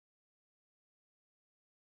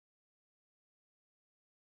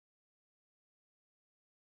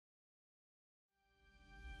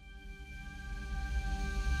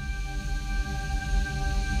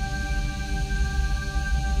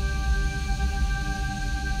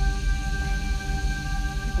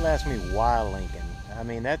People ask me why Lincoln. I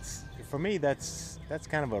mean, for me, that's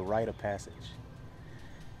kind of a rite of passage.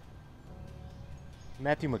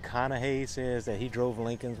 Matthew McConaughey says that he drove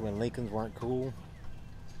Lincolns when Lincolns weren't cool.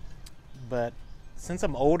 But since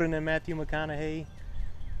I'm older than Matthew McConaughey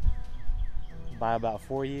by about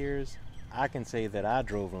 4 years, I can say that I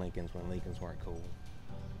drove Lincolns when Lincolns weren't cool.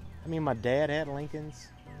 I mean, my dad had Lincolns,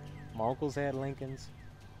 my uncles had Lincolns,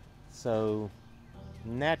 so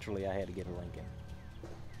naturally I had to get a Lincoln.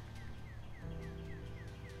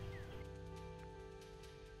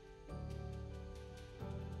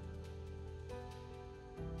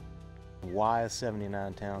 Why a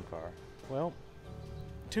 79 Town Car? Well,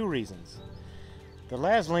 2 reasons. The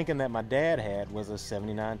last Lincoln that my dad had was a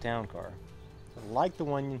 79 Town Car. Like the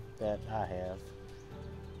one that I have,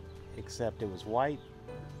 except it was white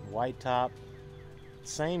top,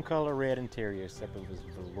 same color red interior, except it was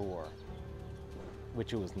velour,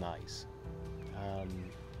 which it was nice.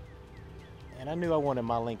 And I knew I wanted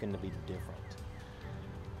my Lincoln to be different.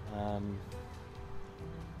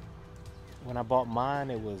 When I bought mine,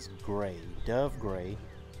 it was gray, dove gray,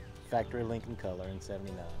 factory Lincoln color in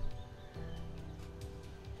 '79.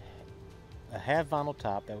 A half vinyl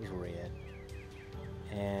top that was red,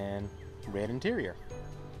 and red interior.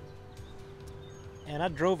 And I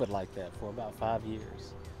drove it like that for about 5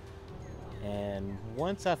 years. And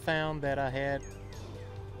once I found that I had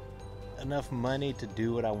enough money to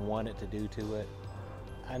do what I wanted to do to it,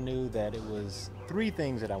 I knew that it was 3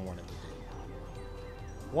 things that I wanted to do.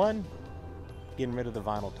 1, getting rid of the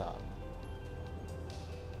vinyl top.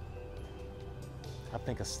 I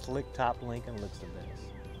think a slick top Lincoln looks the best.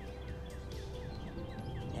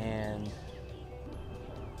 And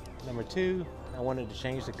number 2, I wanted to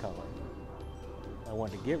change the color. I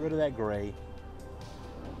wanted to get rid of that gray,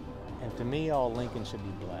 and to me, all Lincoln should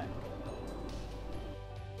be black.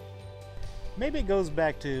 Maybe it goes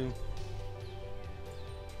back to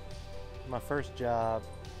my first job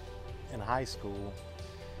in high school,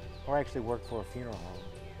 or actually worked for a funeral home.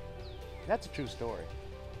 That's a true story.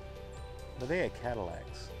 But they had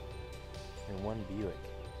Cadillacs and 1 Buick.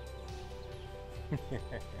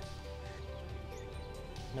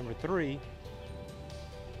 Number 3,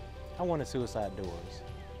 I wanted suicide doors.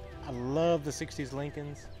 I love the 60s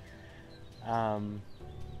Lincolns,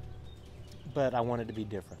 but I wanted to be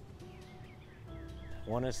different. I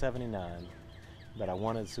wanted a 79, but I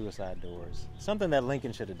wanted suicide doors. Something that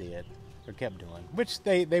Lincoln should have did, or kept doing, which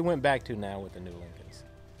they went back to now with the new Lincolns.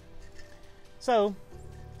 So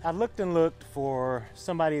I looked and looked for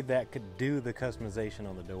somebody that could do the customization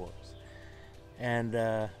on the doors,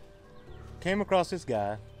 and came across this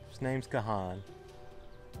guy. His name's Claudine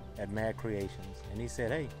at Mad Creations, and he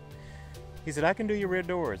said, hey, he said, I can do your rear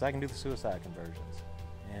doors, I can do the suicide conversions.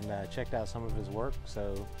 And checked out some of his work,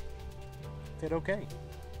 so I said okay.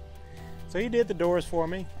 So he did the doors for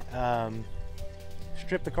me,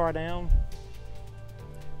 stripped the car down,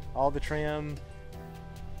 all the trim,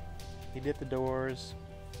 he did the doors,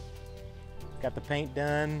 got the paint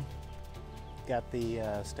done, got the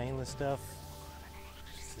stainless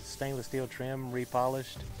steel trim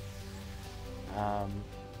repolished.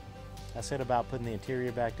 I said about putting the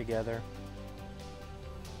interior back together.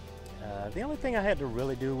 The only thing I had to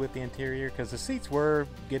really do with the interior, because the seats were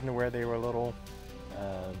getting to where they were a little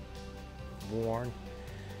worn,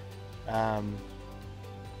 I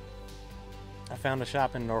found a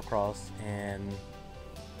shop in Norcross and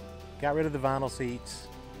got rid of the vinyl seats.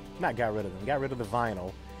 Not got rid of them, got rid of the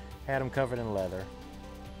vinyl, had them covered in leather,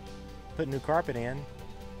 put new carpet in,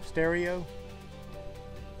 stereo,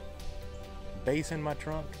 bass in my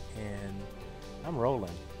trunk, and I'm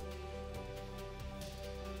rolling.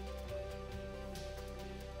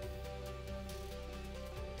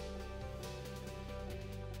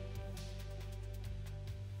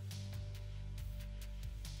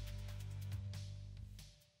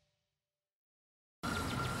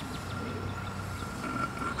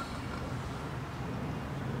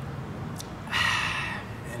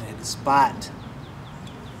 And at the spot,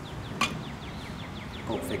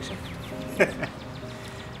 Pulp Fiction.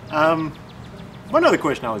 One other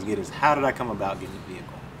question I always get is, how did I come about getting the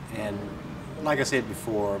vehicle? And like I said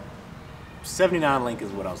before, 79 Lincoln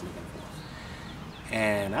is what I was looking for.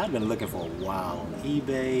 And I'd been looking for a while on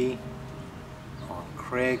eBay, on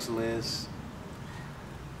Craigslist,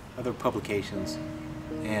 other publications.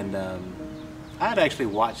 And I had actually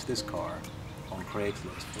watched this car on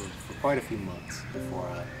Craigslist for quite a few months before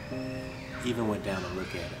I even went down to look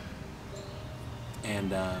at it.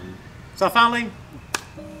 And so I finally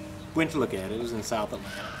went to look at it. It was in South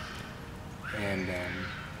Atlanta. And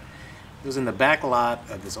it was in the back lot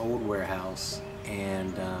of this old warehouse.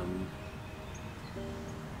 And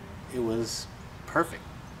it was perfect.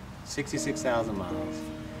 66,000 miles.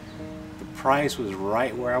 The price was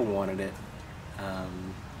right where I wanted it.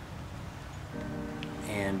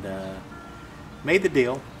 And made the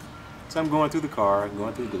deal. So I'm going through the car,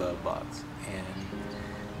 going through the glove box. And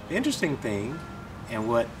the interesting thing, and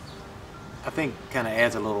what I think kind of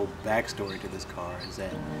adds a little backstory to this car, is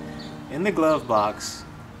that in the glove box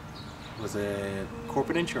was a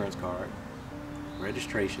corporate insurance card,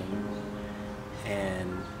 registration,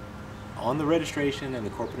 and on the registration and the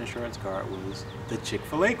corporate insurance card was the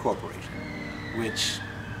Chick-fil-A Corporation, which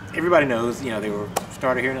everybody knows. You know, they were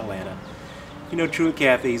started here in Atlanta. You know, Truett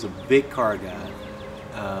Cathy's a big car guy.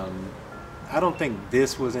 I don't think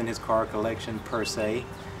this was in his car collection per se,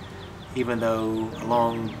 even though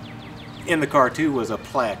along in the car too was a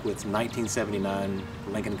plaque with 1979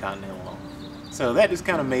 Lincoln Continental on it. So that just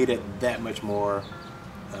kind of made it that much more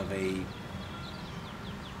of a,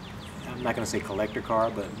 I'm not going to say collector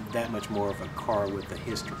car, but that much more of a car with a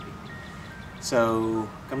history. So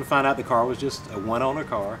come to find out, the car was just a one-owner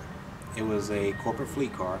car. It was a corporate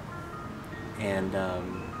fleet car, and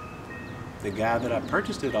the guy that I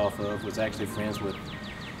purchased it off of was actually friends with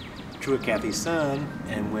Truett Cathy's son,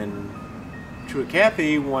 and when Truett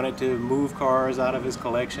Cathy wanted to move cars out of his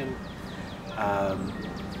collection,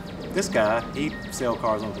 this guy, he'd sell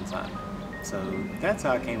cars on consignment. So that's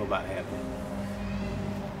how it came about happening.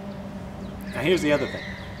 Now here's the other thing.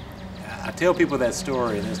 I tell people that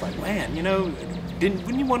story and it's like, man, you know,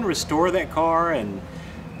 wouldn't you want to restore that car and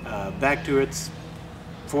back to its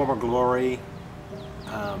former glory?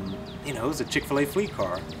 You know, it was a Chick-fil-A fleet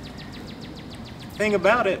car. Thing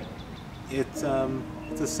about it, it's a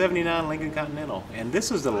 79 Lincoln Continental, and this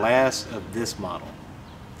is the last of this model.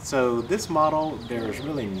 So this model, there's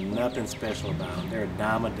really nothing special about them. They're a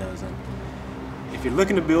dime a dozen. If you're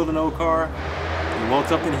looking to build an old car, you want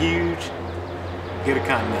something huge, get a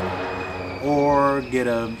Continental, or get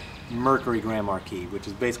a Mercury Grand Marquis, which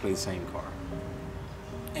is basically the same car.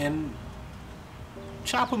 And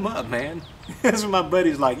chop them up, man. That's what my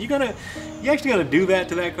buddy's like. You actually gonna do that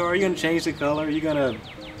to that car? You gonna change the color? You gonna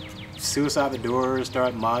suicide the doors,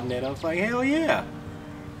 start modding it? I was like, hell yeah.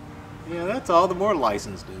 Yeah, that's all the more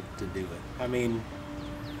license to do it. I mean,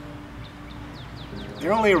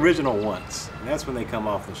 they're only original once, and that's when they come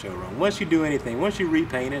off the showroom. Once you do anything, once you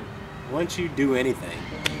repaint it, once you do anything,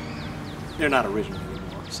 they're not original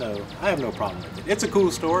anymore. So I have no problem with it. It's a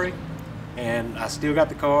cool story, and I still got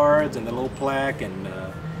the cards and the little plaque, and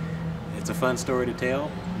it's a fun story to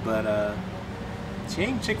tell. But she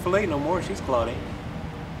ain't Chick-fil-A no more. She's Claudine.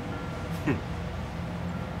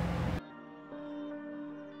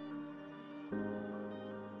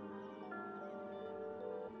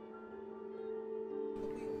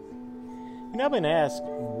 You know, I've been asked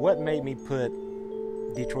what made me put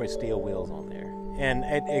Detroit steel wheels on there, and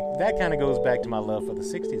that kind of goes back to my love for the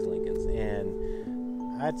 60s Lincolns.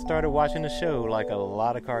 And I'd started watching the show like a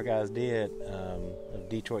lot of car guys did, of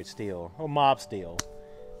Detroit steel or mob steel.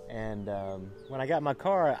 And when I got my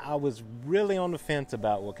car, I was really on the fence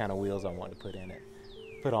about what kind of wheels I wanted to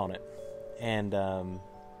put on it. And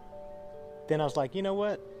then I was like, you know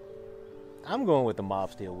what? I'm going with the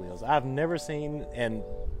mob steel wheels. I've never seen, and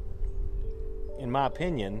in my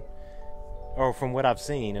opinion, or from what I've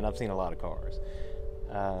seen, and I've seen a lot of cars,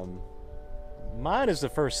 mine is the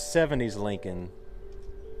first 70s Lincoln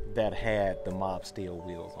that had the mob steel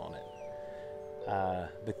wheels on it.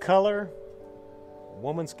 The color,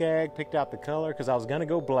 Woman Skagg picked out the color because I was going to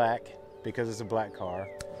go black because it's a black car,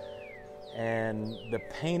 and the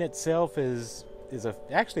paint itself is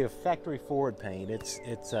actually a factory Ford paint. It's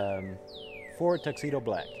Ford Tuxedo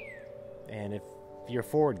Black, and if you're a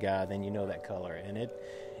Ford guy, then you know that color, and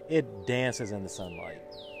it dances in the sunlight,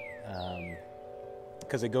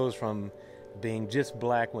 because it goes from being just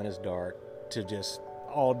black when it's dark to just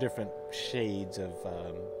all different shades of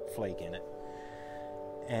flake in it.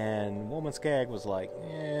 And Woman Skagg was like,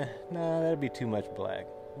 nah, that'd be too much black.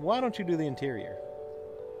 Why don't you do the interior,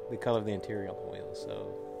 the color of the interior on the wheels?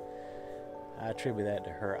 So I attribute that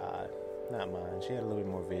to her eye, not mine. She had a little bit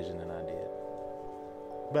more vision than I did.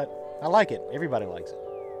 But I like it. Everybody likes it.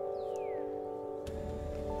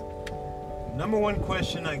 Number one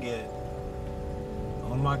question I get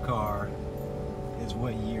on my car is,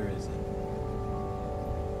 what year is it?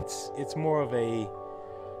 It's more of a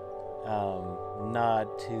nod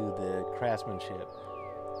to the craftsmanship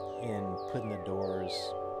in putting the doors,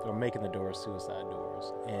 or making the doors suicide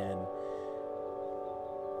doors. And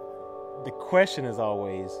the question is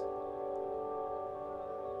always,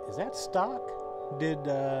 is that stock? Did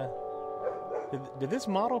this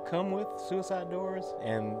model come with suicide doors?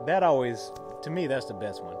 And that always, to me, that's the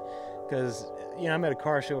best one, Because, you know, I'm at a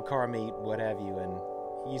car show, a car meet, what have you, and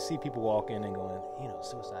you see people walk in and going, you know,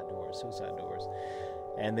 suicide doors, suicide doors.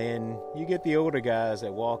 And then you get the older guys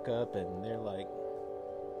that walk up and they're like,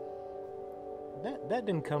 that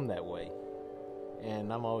didn't come that way.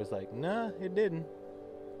 And I'm always like, nah, it didn't.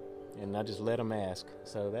 And I just let them ask.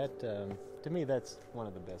 So that, to me, that's one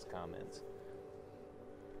of the best comments.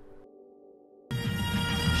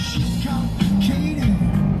 She's complicated,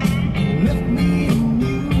 left me in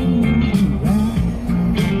new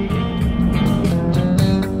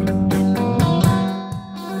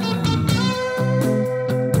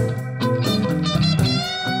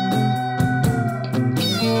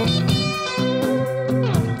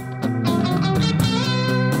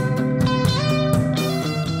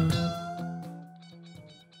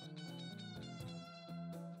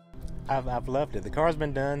I've loved it. The car's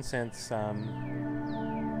been done since, I can't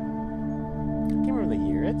remember the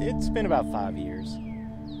year. It's been about 5 years.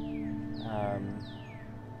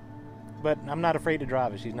 But I'm not afraid to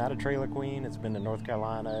drive it. She's not a trailer queen. It's been to North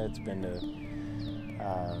Carolina. It's been to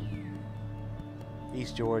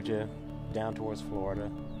East Georgia, down towards Florida.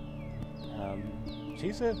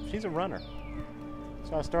 She's a runner.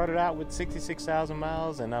 So I started out with 66,000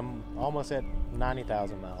 miles, and I'm almost at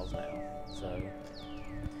 90,000 miles now. So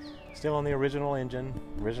still on the original engine,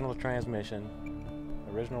 original transmission,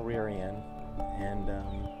 original rear end, and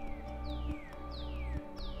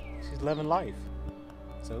she's loving life.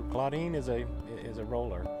 So Claudine is a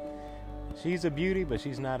roller. She's a beauty, but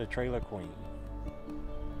she's not a trailer queen.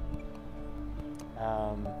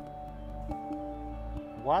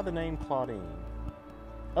 Why the name Claudine?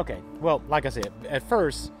 Okay, well, like I said, at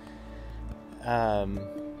first,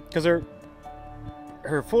 because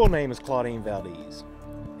her full name is Claudine Valdez.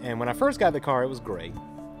 And when I first got the car, it was gray.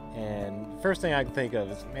 And first thing I could think of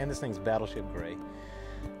is, man, this thing's battleship gray.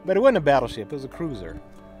 But it wasn't a battleship, it was a cruiser.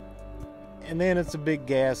 And then it's a big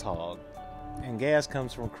gas hog. And gas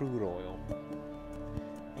comes from crude oil.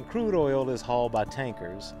 And crude oil is hauled by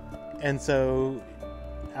tankers. And so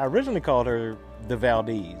I originally called her the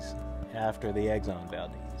Valdez, after the Exxon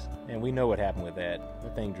Valdez. And we know what happened with that. The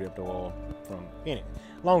thing dripped oil from... Anyway,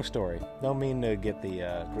 long story. Don't mean to get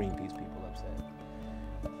the Greenpeace people upset.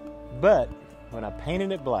 But when I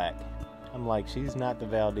painted it black, I'm like, she's not the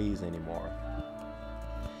Valdez anymore.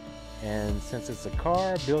 And since it's a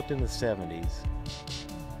car built in the 70s,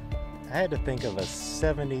 I had to think of a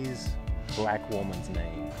 70s black woman's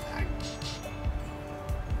name. I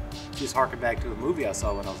just harkened back to a movie I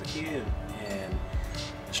saw when I was a kid, and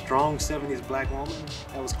a strong 70s black woman,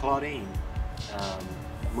 that was Claudine.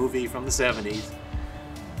 Movie from the 70s,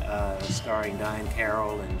 starring Diane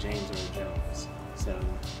Carroll and James Earl Jones. So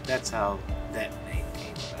that's how that name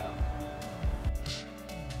came about.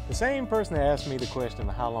 The same person that asked me the question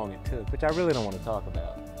of how long it took, which I really don't want to talk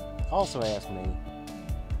about, also asked me,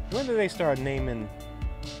 when did they start naming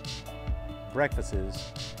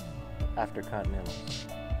breakfasts after Continentals?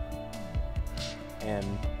 And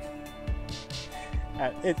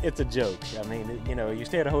it's a joke. I mean, you know, you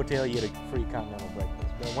stay at a hotel, you get a free continental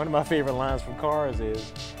breakfast. But one of my favorite lines from Cars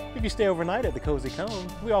is, if you stay overnight at the Cozy Cone,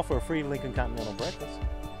 we offer a free Lincoln Continental breakfast.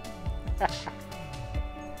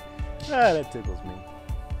 That tickles me.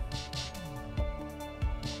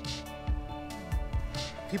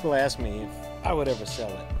 People ask me if I would ever sell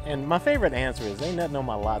it. And my favorite answer is, ain't nothing on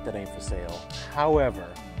my lot that ain't for sale. However,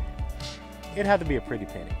 it'd have to be a pretty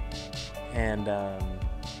penny. And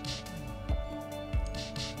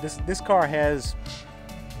this car has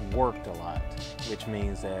worked a lot, which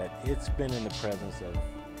means that it's been in the presence of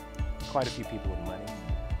quite a few people with money,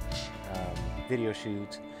 video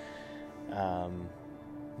shoots,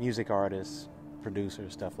 music artists,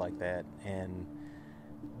 producers, stuff like that. And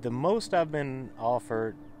the most I've been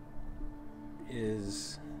offered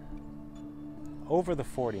is over the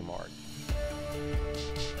 40 mark,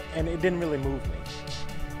 and it didn't really move me.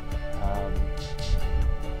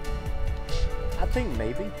 I think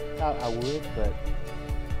maybe I would, but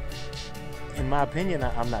in my opinion,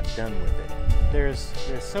 I'm not done with it. There's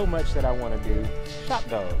so much that I want to do. Shop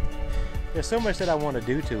dog. There's so much that I want to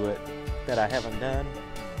do to it that I haven't done,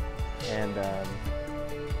 and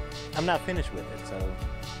I'm not finished with it. So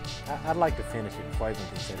I'd like to finish it before I even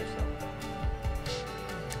consider something.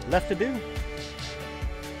 Left to do.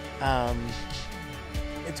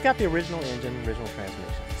 It's got the original engine, original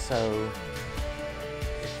transmission. So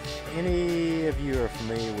if any of you are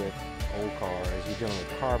familiar with old cars, you're dealing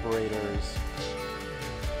with carburetors,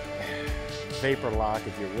 vapor lock,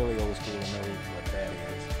 if you're really old school and know what that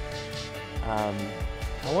is.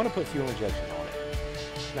 I want to put fuel injection on it.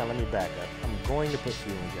 Now let me back up. I'm going to put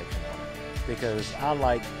fuel injection on it because I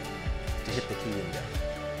like to hit the key and go.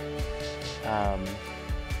 And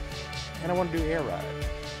I want to do air ride.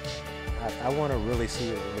 I want to really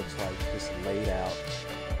see what it looks like just laid out.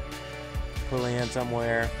 Pull in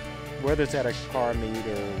somewhere, whether it's at a car meet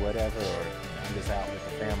or whatever, or I'm just out with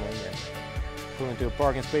the family and pull into a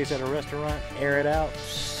parking space at a restaurant, air it out.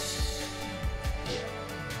 Yeah.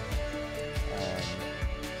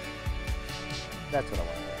 That's what I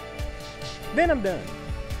want to do. Then I'm done,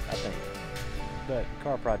 I think. But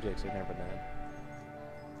car projects are never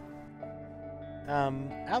done.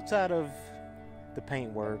 Outside of the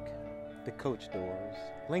paint work, the coach doors.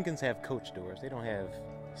 Lincolns have coach doors. They don't have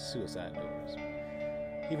suicide doors.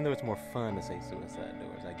 Even though it's more fun to say suicide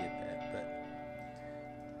doors, I get that. But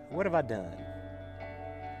what have I done?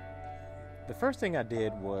 The first thing I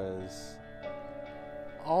did was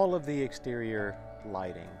all of the exterior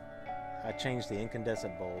lighting. I changed the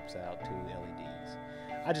incandescent bulbs out to LEDs.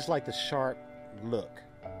 I just like the sharp look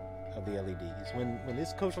of the LEDs. When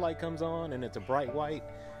this coach light comes on and it's a bright white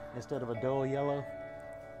instead of a dull yellow,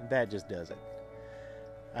 that just does it.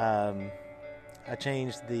 I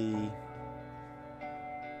changed the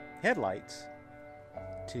headlights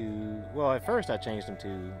to, well, at first I changed them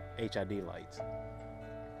to HID lights.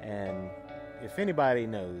 And if anybody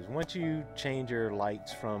knows, once you change your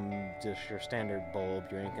lights from just your standard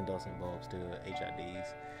bulb, your incandescent bulbs, to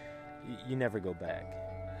HIDs, you never go back.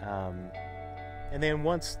 And then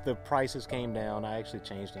once the prices came down, I actually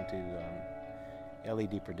changed them to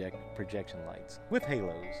LED projection lights with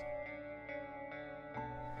halos.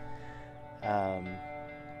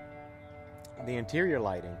 The interior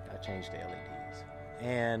lighting, I changed to LEDs.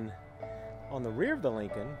 And on the rear of the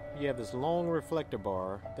Lincoln, you have this long reflector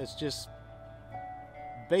bar that's just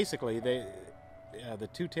basically the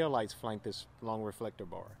two tail lights flank this long reflector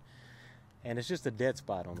bar. And it's just a dead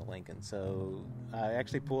spot on the Lincoln. So I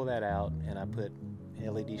actually pull that out and I put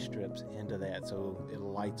LED strips into that so it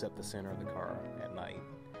lights up the center of the car at night,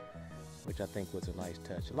 which I think was a nice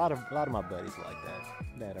touch. A lot of my buddies like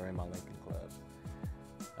that are in my Lincoln Club.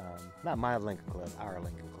 Not my Lincoln Club, our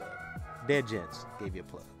Lincoln Club. Dead Gents gave you a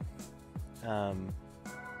plug.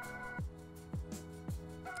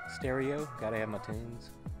 Stereo, gotta have my tunes.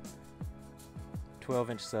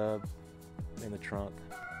 12-inch sub in the trunk.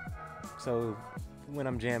 So when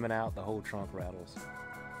I'm jamming out, the whole trunk rattles.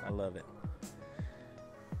 I love it.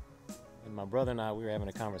 And my brother and I, we were having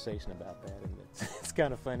a conversation about that, and it's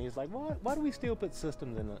kind of funny. It's like, why do we still put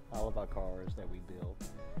systems in all of our cars that we build?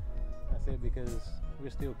 I said, because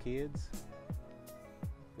we're still kids.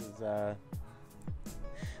 Because,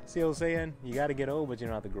 see what I'm saying? You got to get old, but you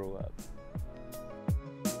don't have to grow up.